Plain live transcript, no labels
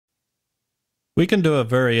We can do a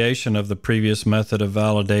variation of the previous method of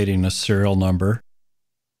validating a serial number.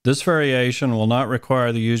 This variation will not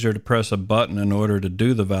require the user to press a button in order to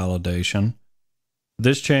do the validation.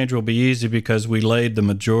 This change will be easy because we laid the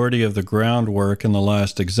majority of the groundwork in the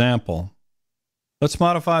last example. Let's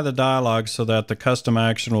modify the dialog so that the custom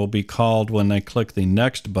action will be called when they click the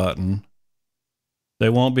Next button. They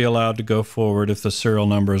won't be allowed to go forward if the serial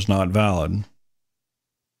number is not valid.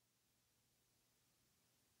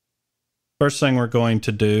 First thing we're going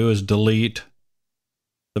to do is delete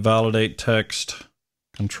the validate text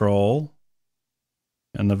control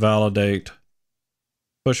and the validate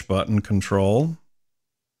push button control.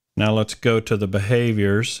 Now let's go to the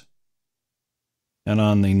behaviors, and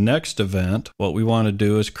on the next event, what we want to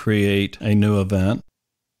do is create a new event.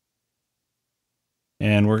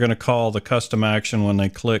 And we're going to call the custom action when they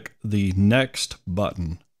click the next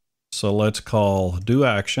button. So let's call do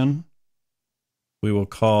action. We will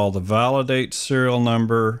call the validate serial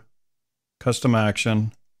number custom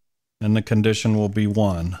action, and the condition will be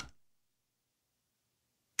 1.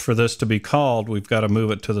 For this to be called, we've got to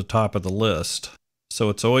move it to the top of the list. So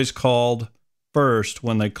it's always called first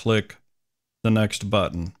when they click the next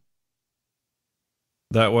button.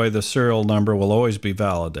 That way the serial number will always be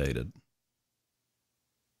validated.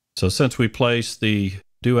 So since we place the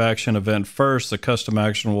do action event first, the custom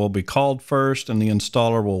action will be called first, and the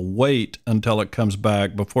installer will wait until it comes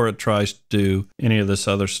back before it tries to do any of this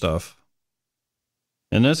other stuff.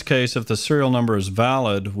 In this case, if the serial number is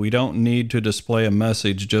valid, we don't need to display a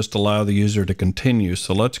message, just allow the user to continue.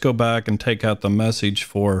 So let's go back and take out the message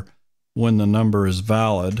for when the number is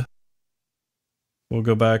valid. We'll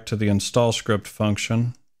go back to the install script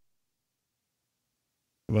function,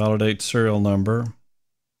 validate serial number.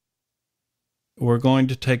 We're going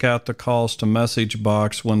to take out the calls to message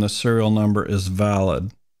box when the serial number is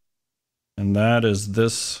valid. And that is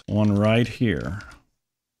this one right here.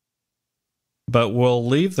 But we'll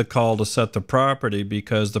leave the call to set the property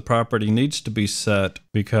because the property needs to be set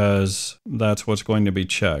because that's what's going to be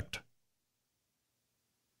checked.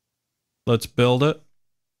 Let's build it.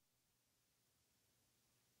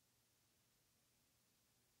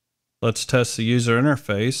 Let's test the user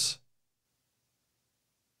interface.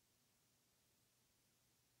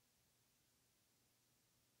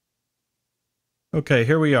 Okay,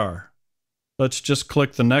 here we are. Let's just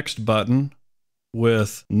click the next button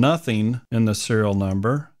with nothing in the serial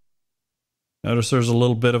number. Notice there's a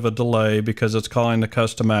little bit of a delay because it's calling the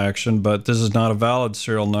custom action, but this is not a valid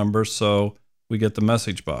serial number, so we get the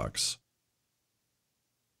message box.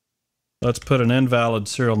 Let's put an invalid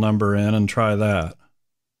serial number in and try that.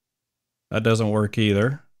 That doesn't work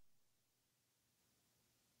either.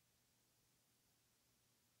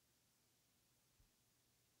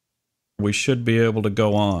 We should be able to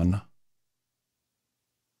go on.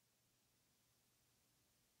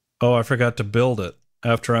 Oh, I forgot to build it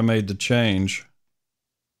after I made the change.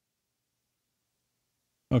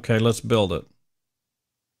 Okay, let's build it.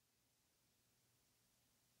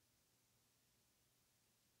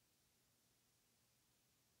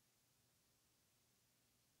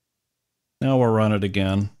 Now we'll run it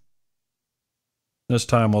again. This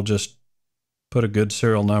time we'll just put a good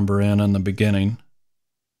serial number in the beginning.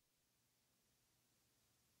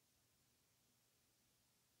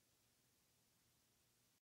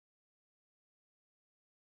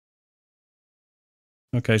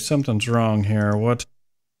 Okay, something's wrong here. What?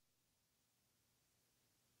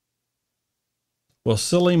 Well,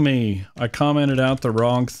 silly me. I commented out the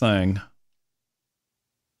wrong thing.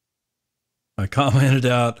 I commented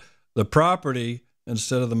out the property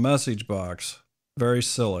instead of the message box. Very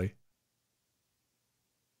silly.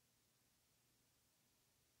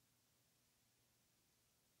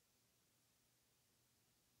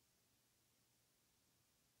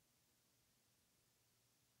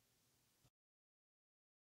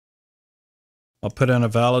 I'll put in a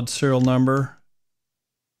valid serial number.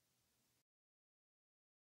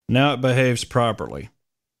 Now it behaves properly.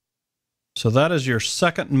 So that is your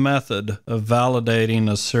second method of validating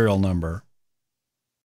a serial number.